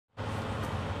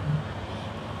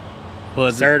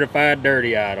Was certified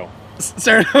dirty idol.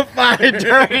 Certified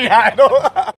dirty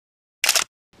idol.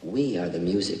 We are the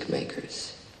music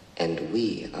makers, and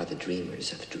we are the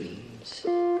dreamers of dreams.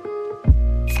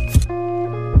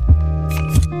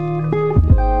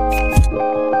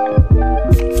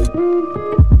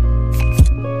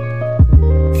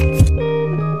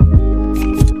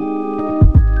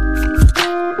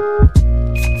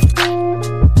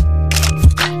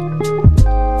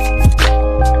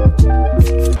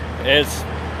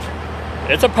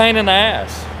 It's a pain in the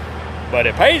ass, but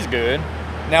it pays good.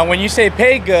 Now, when you say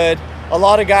pay good, a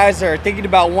lot of guys are thinking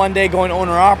about one day going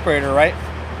owner-operator, right?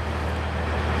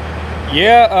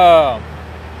 Yeah.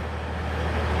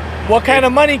 What kind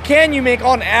of money can you make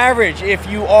on average if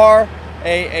you are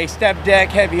a step deck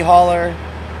heavy hauler?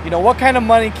 You know, what kind of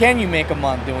money can you make a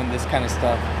month doing this kind of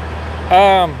stuff?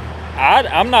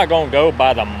 I'm not gonna go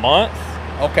by the month.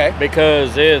 Okay.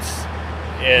 Because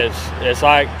it's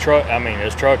like truck. I mean,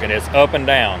 it's trucking. It's up and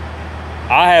down.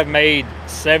 I have made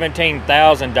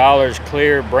 $17,000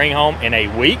 clear bring home in a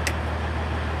week.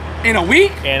 In a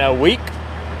week? In a week,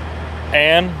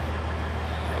 and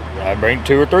I bring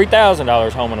 $2,000 or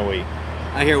 $3,000 home in a week.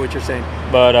 I hear what you're saying.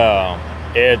 But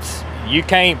you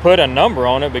can't put a number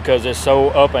on it because it's so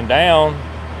up and down,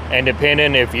 and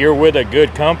depending if you're with a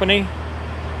good company.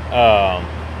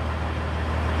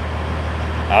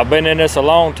 I've been in this a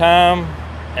long time,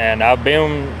 and I've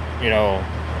been, you know,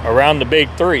 around the big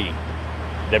three.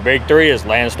 The big three is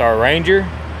Landstar Ranger,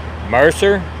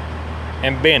 Mercer,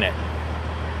 and Bennett.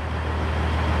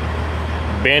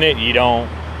 Bennett, you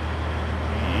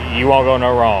won't go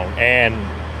no wrong. And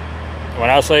when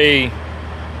I say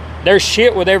there's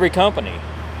shit with every company,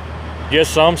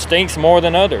 just some stinks more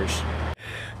than others.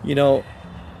 You know,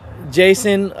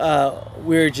 Jason,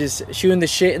 we were just shooting the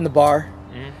shit in the bar.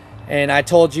 And I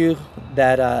told you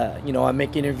that, you know, I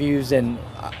make interviews and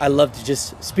I love to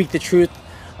just speak the truth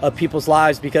of people's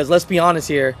lives because let's be honest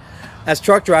here, as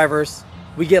truck drivers,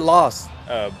 we get lost.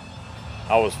 I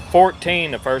was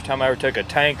 14 the first time I ever took a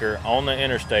tanker on the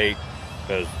interstate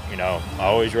because, you know, I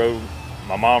always rode,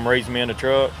 my mom raised me in a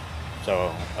truck.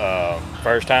 So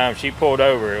first time she pulled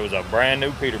over, it was a brand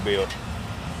new Peterbilt,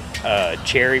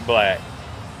 cherry black.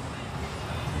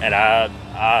 And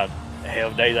I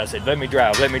hell days, I said, let me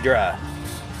drive.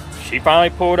 She finally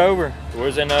pulled over. It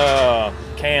was in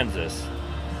Kansas.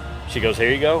 She goes,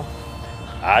 here you go.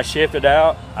 I shifted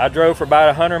out. I drove for about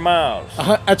 100 miles.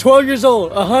 At 12 years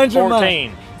old, 100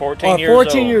 miles. 14 years old.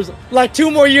 14 years. Like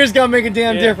 2 more years gotta make a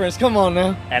damn difference. Come on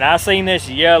now. And I seen this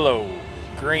yellow,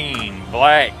 green,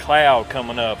 black cloud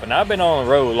coming up. And I've been on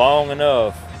the road long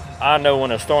enough. I know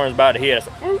when a storm's about to hit. I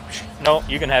said, oops, no,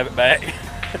 you can have it back.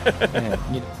 Man,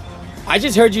 I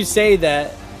just heard you say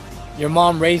that your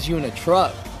mom raised you in a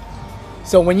truck.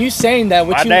 So when you saying that,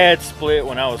 my dad split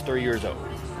when I was 3 years old.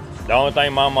 The only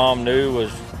thing my mom knew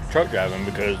was truck driving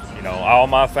because, you know, all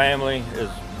my family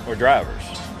were drivers.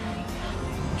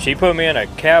 She put me in a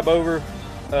cab over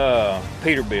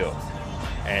Peterbilt,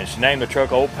 and she named the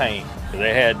truck Old Paint because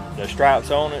they had the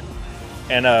stripes on it,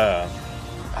 and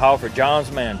hauled for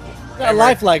John's Manville. What's that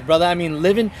life like, brother? I mean,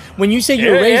 living, when you say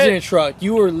you were raised in a truck,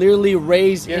 you were literally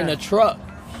raised in a truck.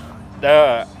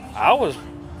 I was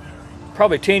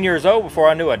probably 10 years old before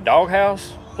I knew a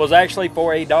doghouse was actually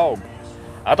for a dog.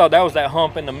 I thought that was that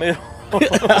hump in the middle.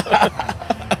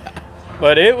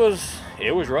 But it was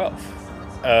rough.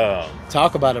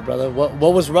 Talk about it, brother.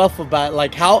 What was rough about it?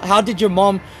 Like, how did your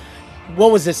mom,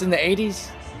 what was this, in the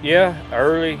 80s? Yeah,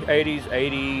 early 80s,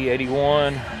 80,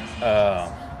 81.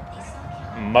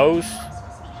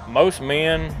 Most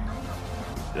men,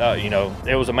 you know,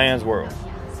 it was a man's world.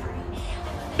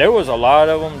 There was a lot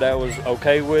of them that was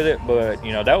okay with it, but,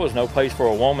 you know, that was no place for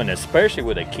a woman, especially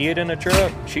with a kid in the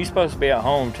truck. She's supposed to be at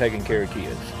home taking care of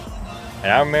kids.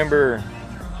 And I remember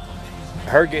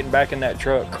her getting back in that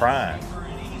truck crying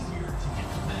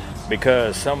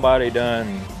because somebody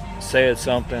done said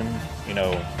something, you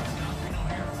know,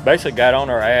 basically got on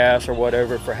her ass or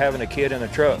whatever for having a kid in the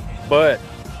truck. But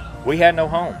we had no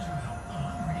home.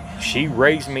 She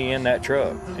raised me in that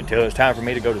truck until it was time for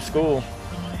me to go to school.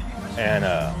 And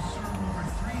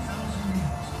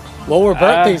what were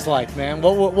birthdays like, man?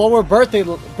 What were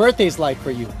birthdays like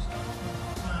for you?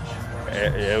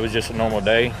 It was just a normal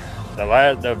day.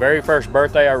 The very first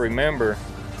birthday I remember,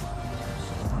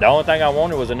 the only thing I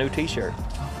wanted was a new T-shirt.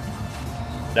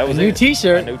 That was a new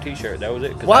T-shirt. A new T-shirt. That was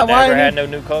it. Because I never had no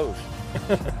new clothes.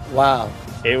 Wow.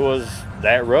 It was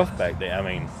that rough back then. I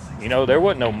mean, you know, there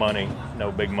wasn't no money,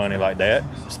 no big money like that,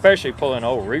 especially pulling an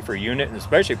old reefer unit, and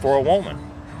especially for a woman.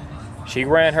 She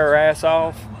ran her ass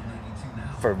off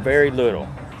for very little,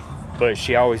 but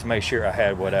she always made sure I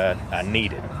had what I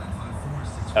needed.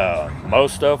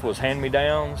 Most stuff was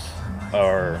hand-me-downs,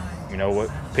 or what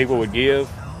people would give.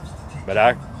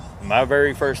 But my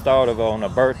very first thought of on a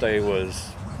birthday was,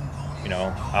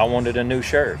 I wanted a new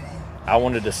shirt. I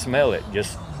wanted to smell it,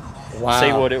 just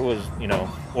see what it was,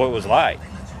 what it was like.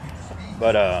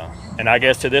 But and I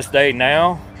guess to this day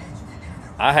now,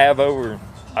 I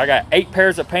got 8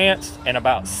 pairs of pants and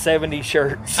about 70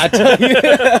 shirts. I tell you.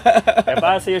 If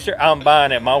I see a shirt, I'm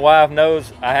buying it. My wife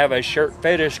knows I have a shirt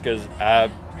fetish because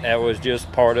that was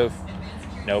just part of,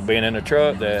 being in a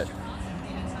truck, that,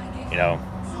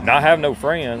 not have no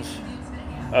friends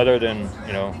other than,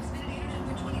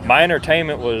 my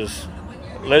entertainment was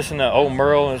listening to old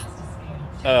Merle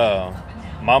and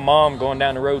my mom going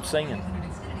down the road singing.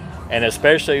 And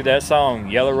especially that song,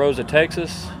 Yellow Rose of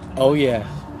Texas. Oh, yeah.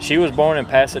 She was born in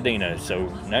Pasadena, so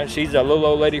now she's a little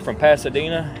old lady from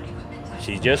Pasadena.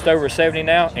 She's just over 70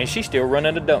 now, and she's still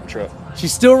running the dump truck.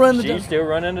 She's still running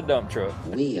the dump truck.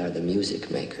 We are the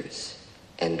music makers,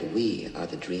 and we are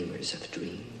the dreamers of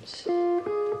dreams.